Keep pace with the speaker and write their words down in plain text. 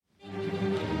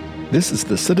This is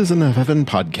the Citizen of Heaven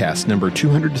podcast number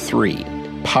 203,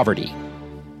 Poverty.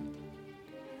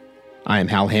 I am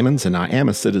Hal Hammons, and I am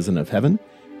a citizen of heaven,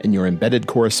 and your embedded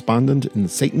correspondent in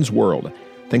Satan's world.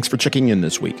 Thanks for checking in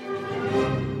this week.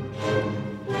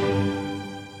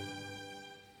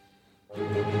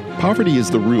 Poverty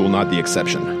is the rule, not the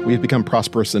exception. We have become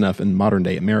prosperous enough in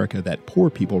modern-day America that poor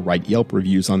people write Yelp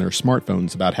reviews on their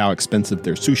smartphones about how expensive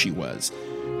their sushi was.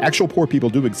 Actual poor people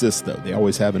do exist, though. They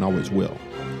always have and always will.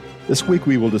 This week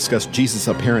we will discuss Jesus'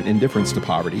 apparent indifference to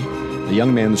poverty, a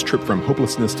young man's trip from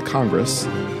hopelessness to Congress,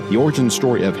 the origin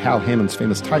story of Hal Hammond's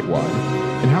famous tightwad,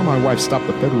 and how my wife stopped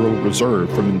the Federal Reserve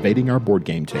from invading our board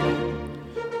game table.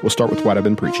 We'll start with what I've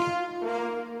been preaching.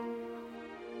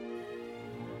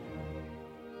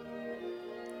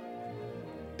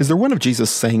 Is there one of Jesus'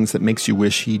 sayings that makes you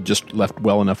wish he'd just left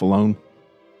well enough alone?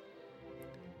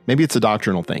 Maybe it's a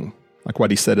doctrinal thing, like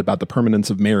what he said about the permanence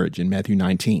of marriage in Matthew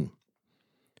 19.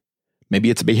 Maybe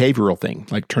it's a behavioral thing,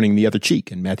 like turning the other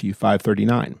cheek in Matthew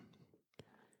 5:39.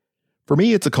 For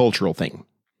me, it's a cultural thing,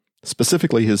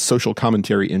 specifically his social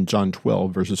commentary in John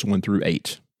 12, verses 1 through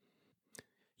 8.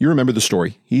 You remember the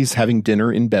story. He's having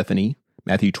dinner in Bethany.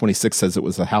 Matthew 26 says it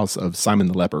was the house of Simon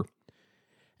the leper.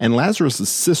 And Lazarus'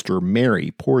 sister,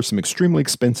 Mary, pours some extremely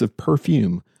expensive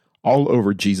perfume all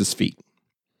over Jesus' feet.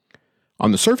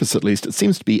 On the surface, at least, it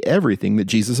seems to be everything that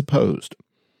Jesus opposed.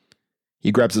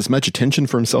 He grabs as much attention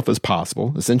for himself as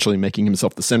possible, essentially making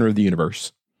himself the center of the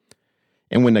universe.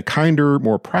 And when a kinder,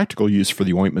 more practical use for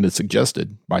the ointment is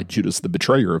suggested, by Judas the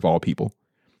betrayer of all people,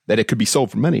 that it could be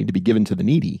sold for money to be given to the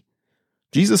needy,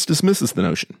 Jesus dismisses the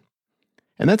notion.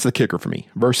 And that's the kicker for me.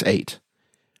 Verse 8,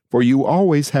 "For you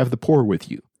always have the poor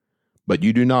with you, but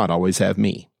you do not always have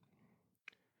me."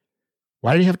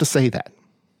 Why did he have to say that?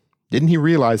 Didn't he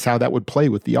realize how that would play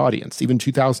with the audience, even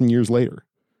 2,000 years later?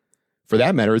 For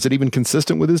that matter, is it even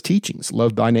consistent with his teachings,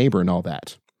 love thy neighbor and all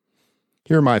that?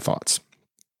 Here are my thoughts.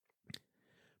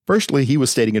 Firstly, he was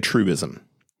stating a truism.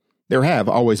 There have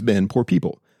always been poor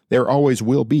people. There always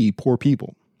will be poor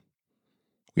people.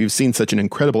 We've seen such an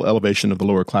incredible elevation of the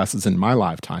lower classes in my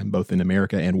lifetime, both in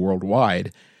America and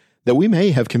worldwide, that we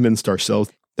may have convinced ourselves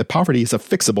that poverty is a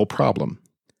fixable problem.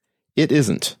 It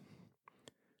isn't.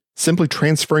 Simply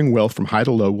transferring wealth from high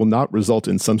to low will not result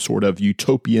in some sort of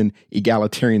utopian,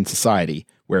 egalitarian society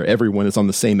where everyone is on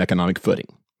the same economic footing.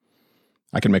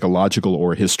 I can make a logical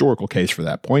or historical case for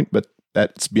that point, but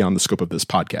that's beyond the scope of this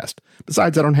podcast.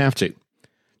 Besides, I don't have to.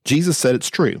 Jesus said it's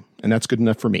true, and that's good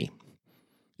enough for me.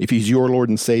 If he's your Lord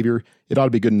and Savior, it ought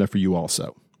to be good enough for you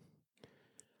also.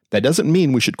 That doesn't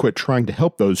mean we should quit trying to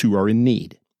help those who are in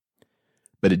need.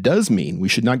 But it does mean we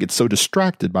should not get so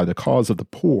distracted by the cause of the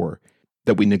poor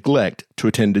that we neglect to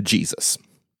attend to Jesus.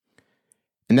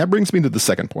 And that brings me to the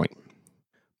second point.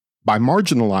 By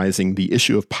marginalizing the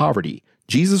issue of poverty,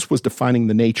 Jesus was defining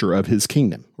the nature of his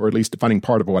kingdom, or at least defining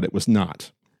part of what it was not.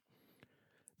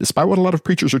 Despite what a lot of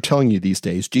preachers are telling you these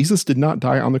days, Jesus did not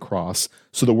die on the cross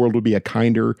so the world would be a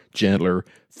kinder, gentler,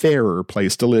 fairer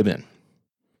place to live in.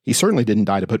 He certainly didn't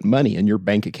die to put money in your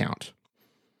bank account.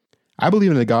 I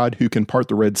believe in a God who can part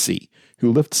the Red Sea,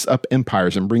 who lifts up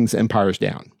empires and brings empires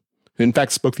down, who in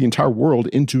fact spoke the entire world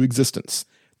into existence.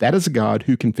 That is a God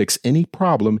who can fix any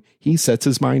problem he sets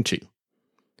his mind to.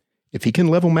 If he can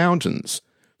level mountains,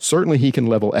 certainly he can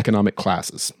level economic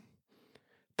classes.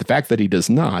 The fact that he does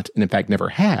not, and in fact never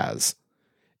has,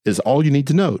 is all you need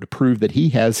to know to prove that he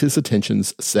has his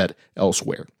attentions set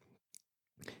elsewhere.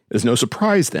 It is no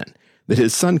surprise, then, that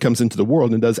his son comes into the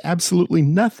world and does absolutely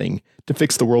nothing to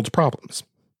fix the world's problems.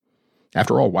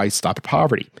 After all, why stop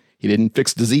poverty? He didn't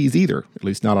fix disease either, at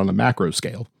least not on a macro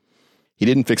scale. He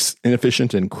didn't fix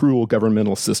inefficient and cruel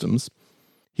governmental systems.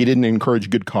 He didn't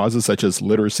encourage good causes such as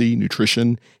literacy,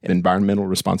 nutrition, and environmental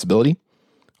responsibility,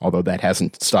 although that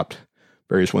hasn't stopped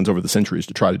various ones over the centuries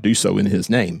to try to do so in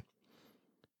his name.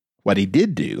 What he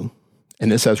did do,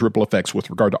 and this has ripple effects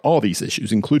with regard to all these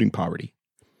issues, including poverty,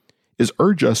 is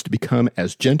urge us to become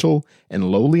as gentle and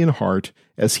lowly in heart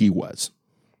as he was.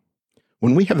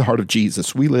 When we have the heart of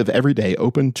Jesus, we live every day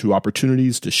open to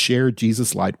opportunities to share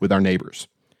Jesus' light with our neighbors.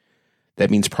 That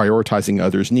means prioritizing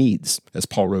others' needs, as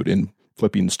Paul wrote in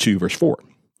Philippians 2, verse 4.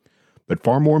 But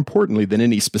far more importantly than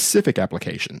any specific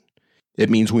application, it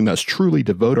means we must truly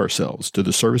devote ourselves to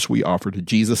the service we offer to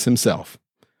Jesus himself,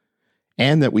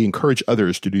 and that we encourage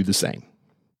others to do the same.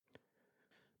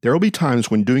 There will be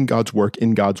times when doing God's work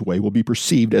in God's way will be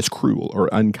perceived as cruel or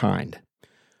unkind.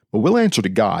 But we'll answer to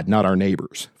God, not our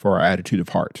neighbors, for our attitude of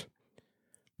heart.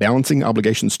 Balancing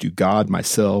obligations to God,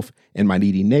 myself, and my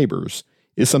needy neighbors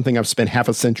is something I've spent half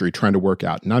a century trying to work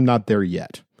out, and I'm not there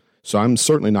yet. So I'm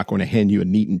certainly not going to hand you a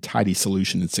neat and tidy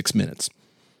solution in 6 minutes.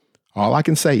 All I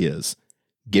can say is,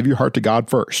 give your heart to God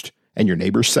first, and your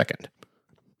neighbor second.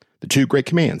 The two great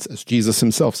commands, as Jesus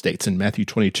himself states in Matthew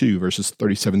 22, verses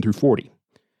 37 through 40.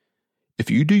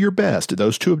 If you do your best at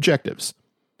those two objectives,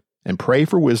 and pray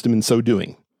for wisdom in so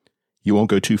doing, you won't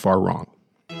go too far wrong.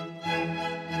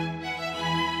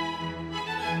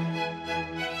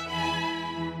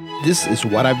 This is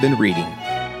what I've been reading.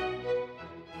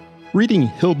 Reading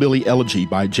Hillbilly Elegy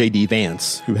by J.D.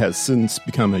 Vance, who has since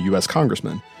become a U.S.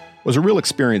 congressman, was a real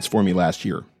experience for me last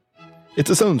year. It's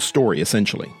its own story,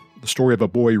 essentially. The story of a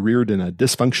boy reared in a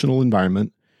dysfunctional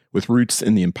environment with roots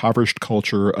in the impoverished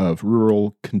culture of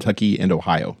rural Kentucky and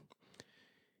Ohio.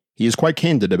 He is quite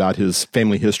candid about his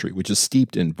family history, which is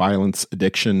steeped in violence,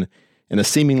 addiction, and a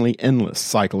seemingly endless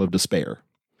cycle of despair.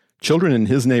 Children in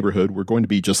his neighborhood were going to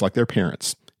be just like their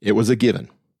parents. It was a given.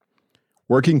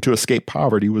 Working to escape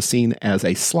poverty was seen as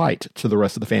a slight to the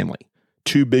rest of the family.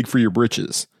 Too big for your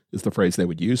britches is the phrase they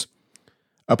would use.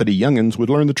 Uppity young'uns would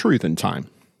learn the truth in time.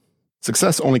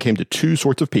 Success only came to two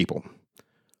sorts of people: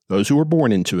 those who were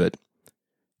born into it,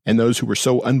 and those who were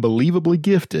so unbelievably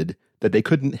gifted that they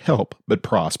couldn't help but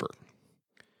prosper.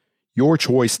 Your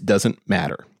choice doesn't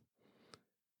matter.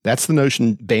 That's the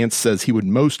notion Vance says he would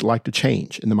most like to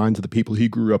change in the minds of the people he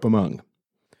grew up among.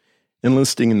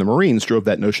 Enlisting in the Marines drove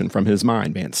that notion from his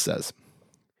mind, Vance says.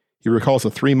 He recalls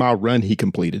a 3-mile run he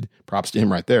completed, props to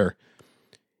him right there,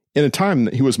 in a time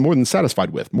that he was more than satisfied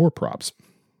with, more props.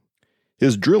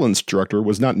 His drill instructor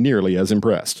was not nearly as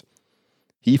impressed.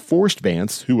 He forced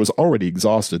Vance, who was already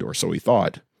exhausted, or so he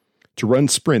thought, to run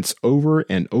sprints over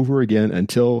and over again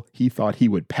until he thought he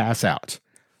would pass out.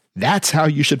 "That's how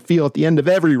you should feel at the end of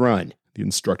every run," the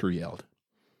instructor yelled.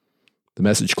 The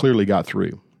message clearly got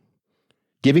through.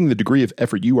 Giving the degree of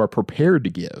effort you are prepared to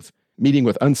give, meeting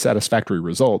with unsatisfactory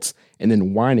results, and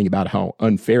then whining about how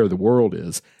unfair the world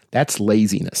is, that's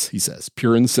laziness, he says,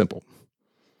 pure and simple.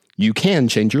 You can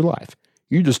change your life.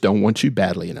 You just don't want to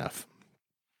badly enough.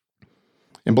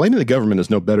 And blaming the government is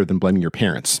no better than blaming your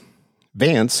parents.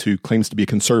 Vance, who claims to be a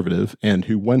conservative and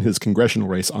who won his congressional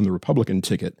race on the Republican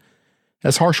ticket,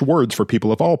 has harsh words for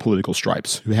people of all political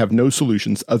stripes who have no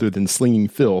solutions other than slinging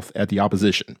filth at the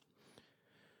opposition.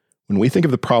 When we think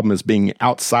of the problem as being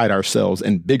outside ourselves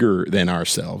and bigger than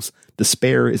ourselves,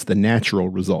 despair is the natural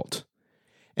result.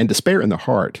 And despair in the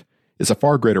heart is a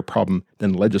far greater problem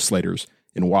than legislators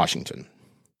in Washington.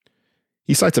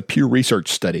 He cites a Pew Research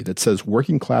study that says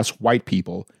working-class white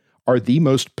people are the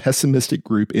most pessimistic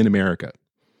group in America.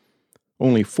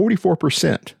 Only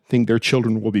 44% think their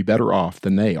children will be better off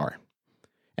than they are.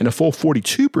 And a full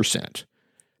 42%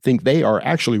 think they are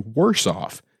actually worse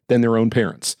off than their own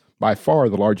parents, by far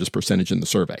the largest percentage in the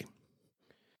survey.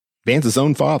 Vance's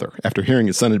own father, after hearing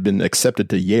his son had been accepted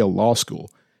to Yale Law School,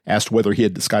 asked whether he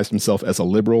had disguised himself as a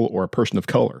liberal or a person of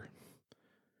color.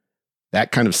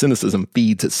 That kind of cynicism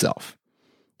feeds itself.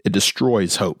 It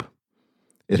destroys hope.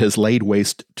 It has laid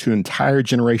waste to entire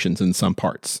generations in some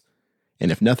parts.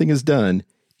 And if nothing is done,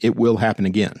 it will happen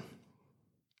again.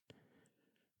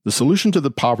 The solution to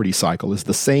the poverty cycle is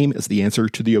the same as the answer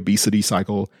to the obesity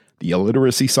cycle, the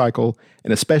illiteracy cycle,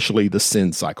 and especially the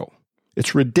sin cycle.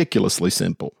 It's ridiculously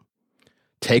simple.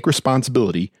 Take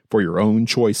responsibility for your own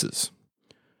choices.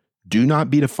 Do not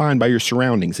be defined by your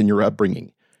surroundings and your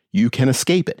upbringing. You can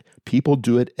escape it. People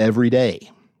do it every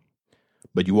day.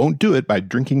 But you won't do it by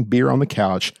drinking beer on the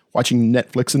couch, watching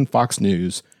Netflix and Fox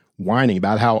News, whining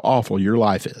about how awful your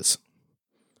life is.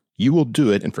 You will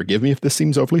do it, and forgive me if this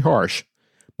seems overly harsh,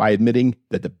 by admitting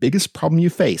that the biggest problem you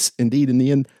face, indeed in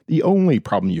the end, the only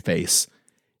problem you face,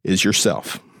 is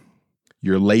yourself.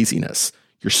 Your laziness,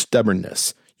 your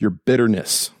stubbornness, your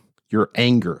bitterness, your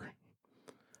anger.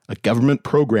 A government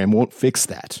program won't fix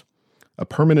that. A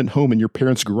permanent home in your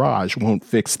parents' garage won't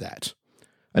fix that.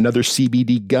 Another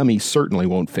CBD gummy certainly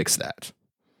won't fix that.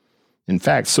 In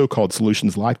fact, so-called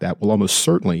solutions like that will almost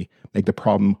certainly make the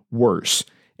problem worse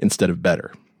instead of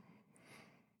better.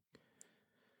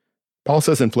 Paul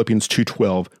says in Philippians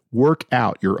 2:12, work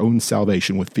out your own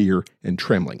salvation with fear and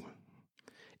trembling.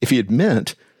 If he had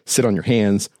meant sit on your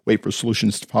hands, wait for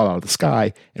solutions to fall out of the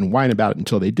sky, and whine about it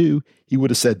until they do, he would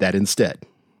have said that instead.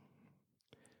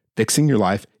 Fixing your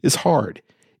life is hard.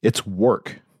 It's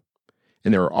work.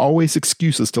 And there are always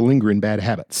excuses to linger in bad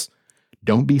habits.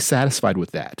 Don't be satisfied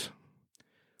with that.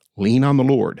 Lean on the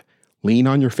Lord. Lean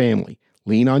on your family.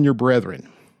 Lean on your brethren.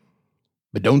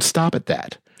 But don't stop at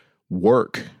that.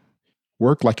 Work.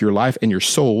 Work like your life and your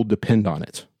soul depend on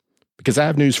it. Because I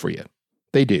have news for you.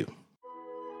 They do.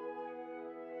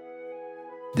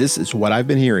 This is what I've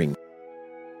been hearing.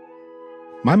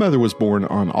 My mother was born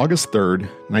on August 3rd,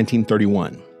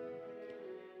 1931.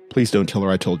 Please don't tell her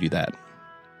I told you that.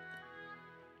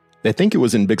 They think it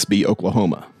was in Bixby,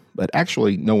 Oklahoma, but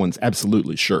actually no one's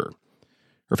absolutely sure.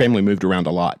 Her family moved around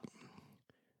a lot.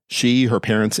 She, her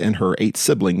parents, and her 8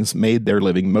 siblings made their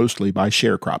living mostly by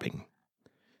sharecropping.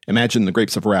 Imagine the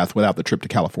grapes of wrath without the trip to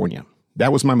California.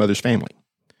 That was my mother's family.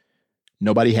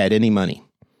 Nobody had any money.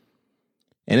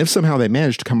 And if somehow they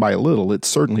managed to come by a little, it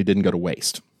certainly didn't go to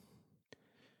waste.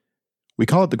 We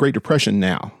call it the Great Depression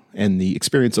now, and the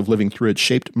experience of living through it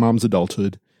shaped Mom's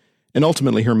adulthood and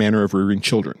ultimately her manner of rearing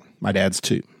children, my dad's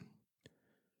too.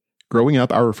 Growing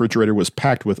up, our refrigerator was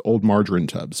packed with old margarine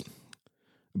tubs.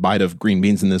 A bite of green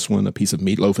beans in this one, a piece of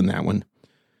meatloaf in that one.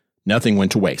 Nothing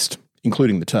went to waste,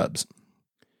 including the tubs.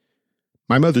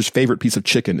 My mother's favorite piece of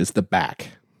chicken is the back.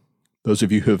 Those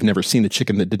of you who have never seen a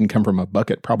chicken that didn't come from a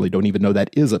bucket probably don't even know that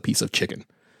is a piece of chicken.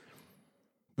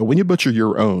 But when you butcher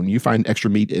your own, you find extra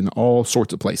meat in all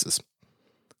sorts of places.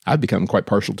 I've become quite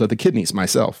partial to the kidneys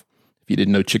myself. If you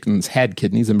didn't know chickens had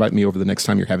kidneys, invite me over the next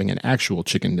time you're having an actual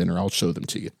chicken dinner. I'll show them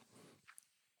to you.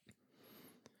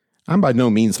 I'm by no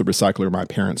means the recycler my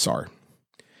parents are.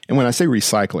 And when I say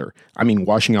recycler, I mean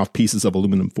washing off pieces of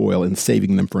aluminum foil and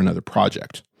saving them for another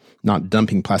project, not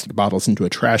dumping plastic bottles into a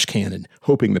trash can and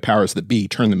hoping the powers that be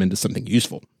turn them into something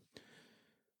useful.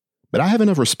 But I have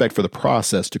enough respect for the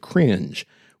process to cringe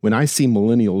when I see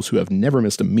millennials who have never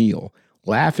missed a meal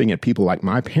laughing at people like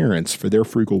my parents for their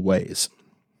frugal ways.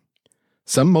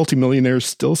 Some multimillionaires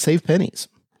still save pennies.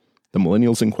 The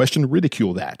millennials in question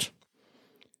ridicule that.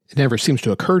 It never seems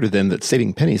to occur to them that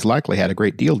saving pennies likely had a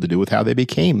great deal to do with how they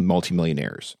became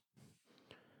multimillionaires.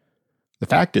 The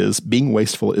fact is, being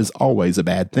wasteful is always a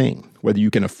bad thing, whether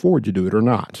you can afford to do it or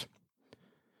not.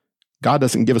 God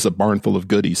doesn't give us a barn full of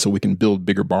goodies so we can build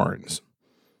bigger barns.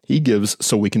 He gives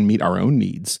so we can meet our own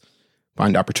needs,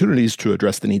 find opportunities to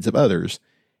address the needs of others,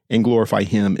 and glorify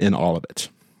Him in all of it.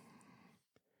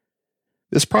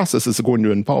 This process is going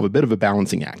to involve a bit of a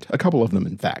balancing act, a couple of them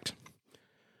in fact.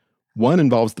 One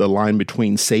involves the line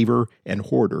between saver and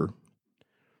hoarder.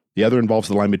 The other involves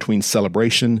the line between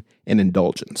celebration and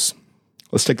indulgence.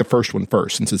 Let's take the first one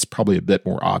first, since it's probably a bit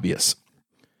more obvious.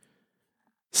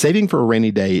 Saving for a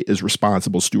rainy day is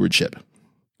responsible stewardship.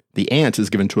 The ant is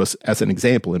given to us as an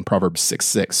example in Proverbs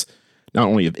 6:6, not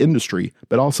only of industry,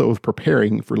 but also of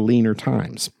preparing for leaner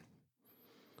times.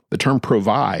 The term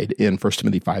provide in 1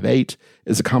 Timothy 5:8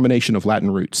 is a combination of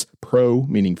Latin roots, pro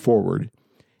meaning forward,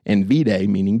 and vide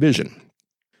meaning vision.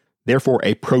 Therefore,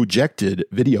 a projected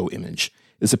video image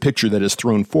is a picture that is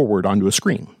thrown forward onto a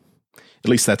screen. At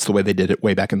least that's the way they did it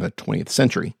way back in the 20th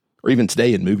century, or even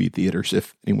today in movie theaters,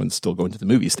 if anyone's still going to the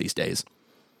movies these days.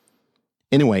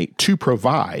 Anyway, to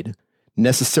provide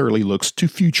necessarily looks to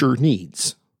future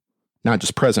needs, not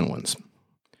just present ones.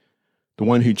 The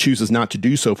one who chooses not to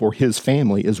do so for his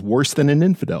family is worse than an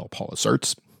infidel, Paul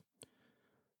asserts.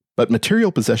 But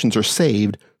material possessions are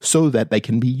saved so that they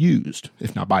can be used,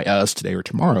 if not by us today or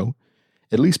tomorrow,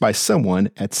 at least by someone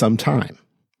at some time.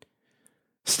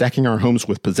 Stacking our homes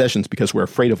with possessions because we're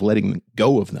afraid of letting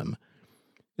go of them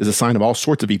is a sign of all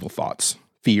sorts of evil thoughts,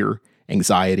 fear,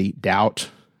 anxiety, doubt,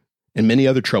 and many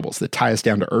other troubles that tie us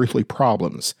down to earthly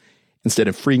problems instead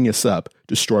of freeing us up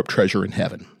to store up treasure in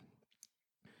heaven.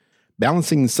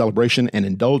 Balancing celebration and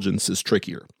indulgence is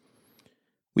trickier.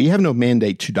 We have no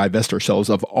mandate to divest ourselves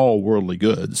of all worldly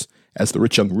goods, as the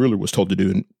rich young ruler was told to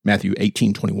do in Matthew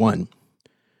 18:21.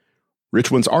 Rich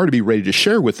ones are to be ready to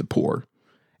share with the poor,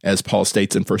 as Paul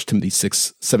states in 1 Timothy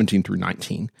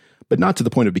 6:17-19, but not to the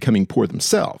point of becoming poor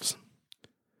themselves.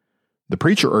 The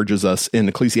preacher urges us in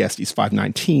Ecclesiastes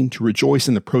 5:19 to rejoice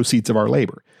in the proceeds of our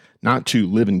labor, not to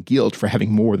live in guilt for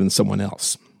having more than someone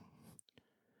else.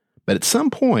 But at some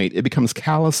point, it becomes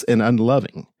callous and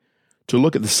unloving to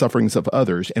look at the sufferings of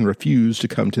others and refuse to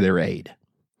come to their aid.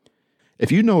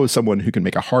 If you know of someone who can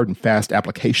make a hard and fast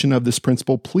application of this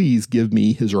principle, please give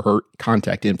me his or her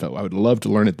contact info. I would love to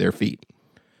learn at their feet.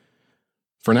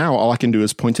 For now, all I can do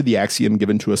is point to the axiom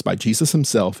given to us by Jesus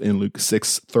himself in Luke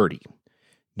 6:30.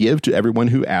 Give to everyone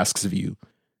who asks of you,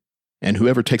 and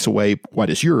whoever takes away what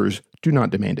is yours, do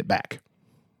not demand it back.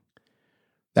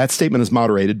 That statement is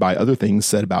moderated by other things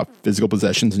said about physical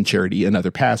possessions and charity in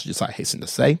other passages, I hasten to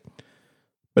say.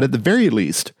 But at the very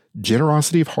least,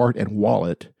 generosity of heart and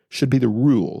wallet should be the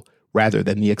rule rather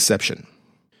than the exception.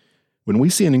 When we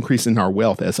see an increase in our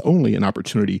wealth as only an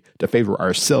opportunity to favor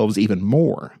ourselves even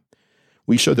more,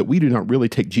 we show that we do not really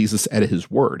take Jesus at his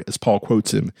word, as Paul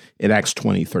quotes him in Acts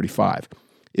 20:35.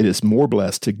 It is more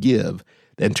blessed to give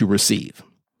than to receive.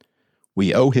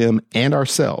 We owe him and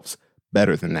ourselves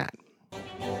better than that.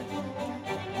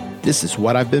 This is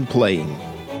what I've been playing.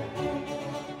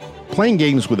 Playing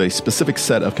games with a specific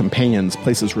set of companions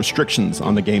places restrictions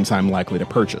on the games I'm likely to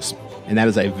purchase, and that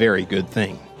is a very good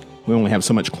thing. We only have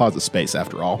so much closet space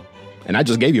after all. And I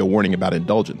just gave you a warning about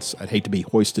indulgence. I'd hate to be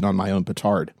hoisted on my own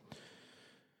petard.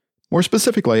 More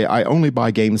specifically, I only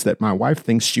buy games that my wife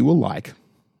thinks she will like.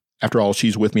 After all,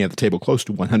 she's with me at the table close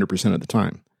to 100% of the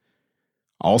time.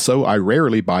 Also, I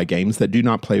rarely buy games that do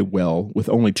not play well with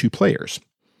only 2 players.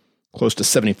 Close to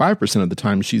 75% of the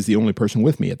time, she's the only person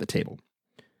with me at the table.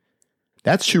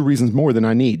 That's 2 reasons more than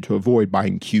I need to avoid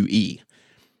buying QE.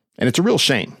 And it's a real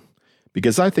shame,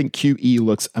 because I think QE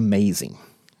looks amazing.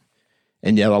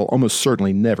 And yet I'll almost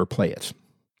certainly never play it.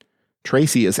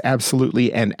 Tracy is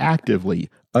absolutely and actively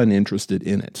uninterested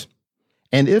in it.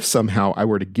 And if somehow I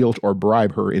were to guilt or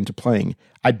bribe her into playing,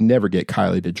 I'd never get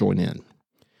Kylie to join in.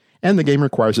 And the game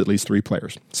requires at least 3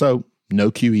 players, so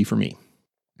no QE for me.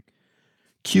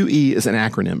 QE is an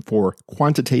acronym for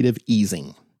quantitative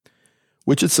easing,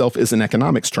 which itself is an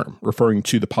economics term referring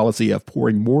to the policy of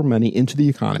pouring more money into the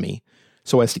economy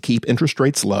so as to keep interest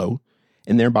rates low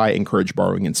and thereby encourage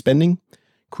borrowing and spending,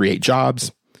 create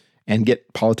jobs, and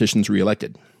get politicians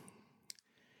reelected.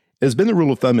 It has been the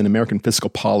rule of thumb in American fiscal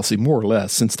policy more or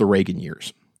less since the Reagan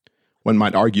years. One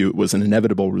might argue it was an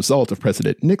inevitable result of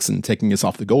President Nixon taking us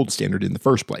off the gold standard in the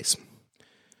first place.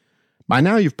 By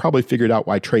now, you've probably figured out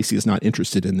why Tracy is not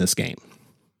interested in this game.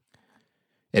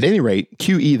 At any rate,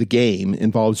 QE the game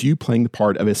involves you playing the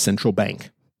part of a central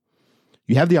bank.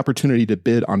 You have the opportunity to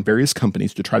bid on various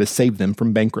companies to try to save them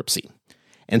from bankruptcy.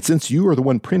 And since you are the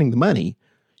one printing the money,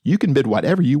 you can bid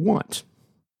whatever you want.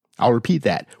 I'll repeat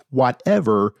that,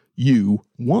 whatever you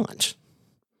want.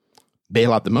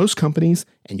 Bail out the most companies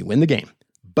and you win the game.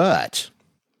 But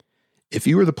if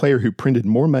you are the player who printed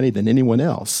more money than anyone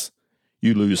else,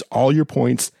 you lose all your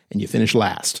points and you finish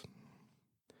last.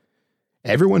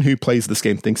 Everyone who plays this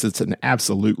game thinks it's an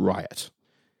absolute riot.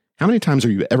 How many times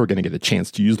are you ever going to get a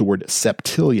chance to use the word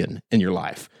septillion in your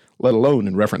life, let alone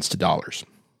in reference to dollars?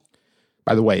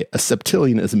 By the way, a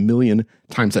septillion is 1,000,000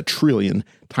 times a trillion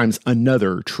times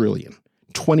another trillion.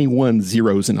 21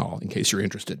 zeros in all, in case you're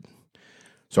interested.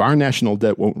 So our national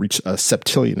debt won't reach a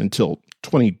septillion until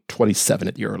 2027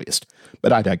 at the earliest.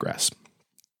 But I digress.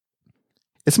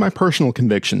 It's my personal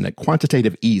conviction that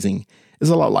quantitative easing is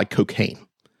a lot like cocaine.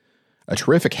 A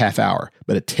terrific half hour,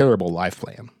 but a terrible life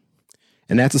plan.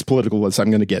 And that's as political as I'm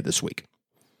going to get this week.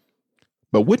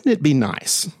 But wouldn't it be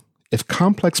nice if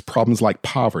complex problems like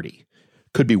poverty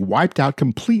could be wiped out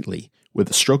completely with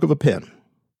the stroke of a pen?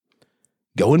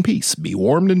 Go in peace, be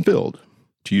warmed and filled,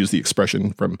 to use the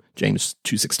expression from James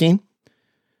 2:16.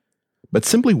 But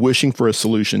simply wishing for a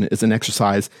solution is an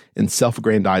exercise in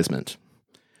self-aggrandizement.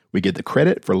 We get the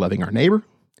credit for loving our neighbor,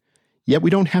 yet we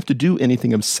don't have to do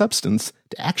anything of substance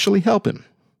to actually help him.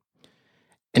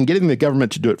 And getting the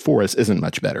government to do it for us isn't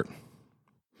much better.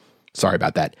 Sorry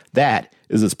about that. That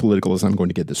is as political as I'm going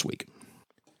to get this week.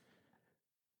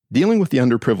 Dealing with the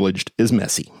underprivileged is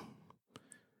messy.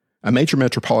 A major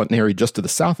metropolitan area just to the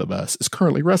south of us is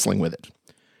currently wrestling with it.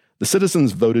 The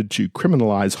citizens voted to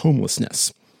criminalize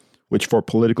homelessness, which for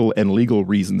political and legal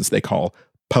reasons they call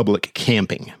public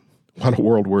camping. What a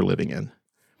world we're living in.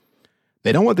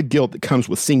 They don't want the guilt that comes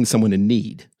with seeing someone in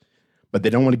need, but they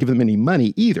don't want to give them any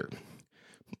money either.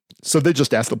 So they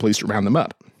just ask the police to round them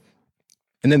up.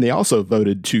 And then they also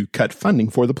voted to cut funding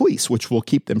for the police, which will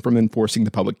keep them from enforcing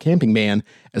the public camping ban,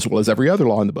 as well as every other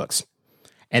law in the books.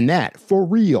 And that, for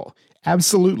real,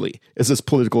 absolutely, is as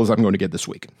political as I'm going to get this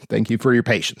week. Thank you for your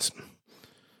patience.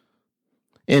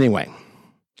 Anyway,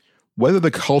 whether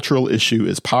the cultural issue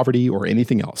is poverty or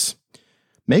anything else,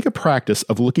 make a practice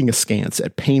of looking askance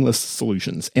at painless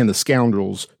solutions and the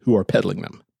scoundrels who are peddling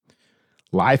them.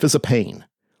 Life is a pain,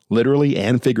 literally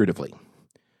and figuratively.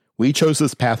 We chose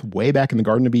this path way back in the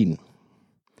Garden of Eden.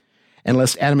 And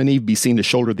lest Adam and Eve be seen to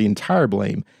shoulder the entire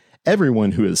blame,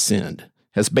 everyone who has sinned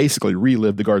has basically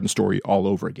relived the garden story all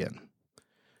over again.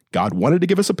 God wanted to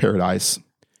give us a paradise.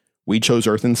 We chose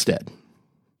earth instead.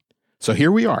 So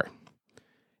here we are.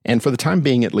 And for the time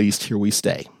being, at least, here we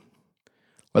stay.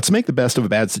 Let's make the best of a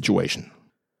bad situation.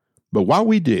 But while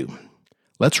we do,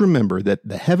 let's remember that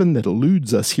the heaven that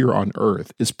eludes us here on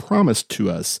earth is promised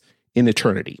to us in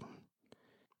eternity.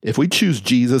 If we choose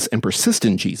Jesus and persist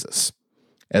in Jesus,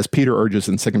 as Peter urges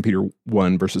in 2 Peter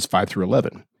 1, verses 5 through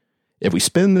 11, if we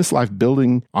spend this life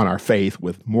building on our faith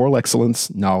with moral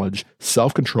excellence, knowledge,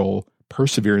 self-control,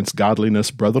 perseverance,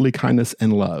 godliness, brotherly kindness,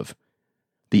 and love,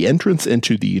 the entrance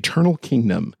into the eternal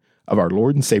kingdom of our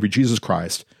Lord and Savior Jesus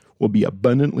Christ will be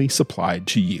abundantly supplied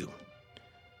to you.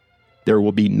 There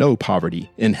will be no poverty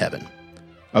in heaven.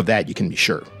 Of that you can be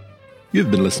sure. You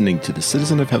have been listening to the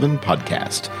Citizen of Heaven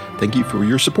podcast. Thank you for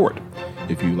your support.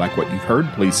 If you like what you've heard,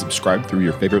 please subscribe through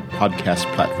your favorite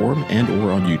podcast platform and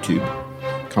or on YouTube.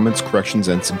 Comments, corrections,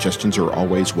 and suggestions are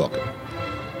always welcome.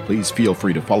 Please feel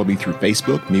free to follow me through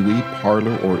Facebook, MeWe,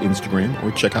 Parler, or Instagram,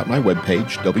 or check out my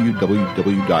webpage,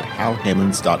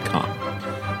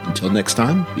 www.halhammonds.com. Until next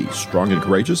time, be strong and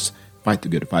courageous, fight the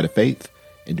good fight of faith,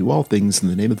 and do all things in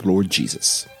the name of the Lord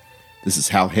Jesus. This is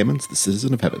Hal Hammonds, the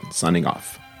Citizen of Heaven, signing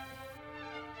off.